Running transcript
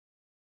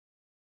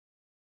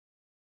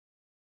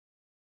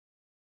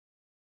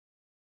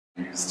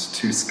used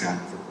 2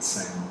 scans of the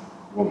same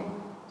woman,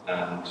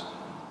 and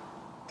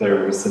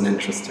there was an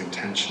interesting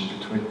tension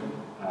between them.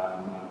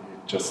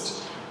 It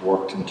just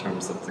worked in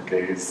terms of the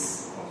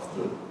gaze of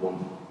the one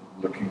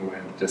looking away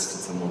in the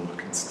distance and one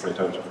looking straight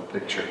out of the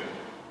picture.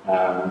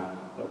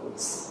 That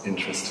was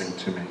interesting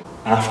to me.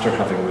 After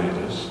having made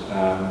it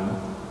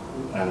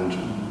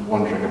and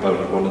wondering about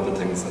it, one of the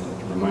things that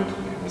it reminded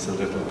me was a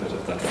little bit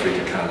of that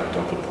Frida Kahlo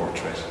double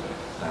portrait,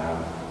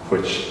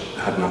 which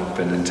had not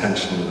been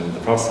intentional in the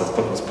process,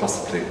 but was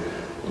possibly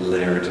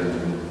layered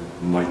in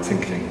my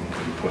thinking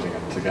in putting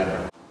it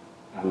together.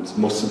 And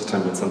most of the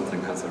time when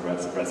something has a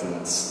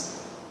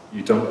resonance,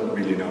 you don't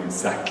really know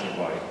exactly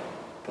why,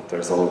 but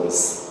there's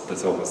always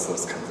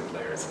those kinds of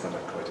layers that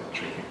are quite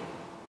intriguing.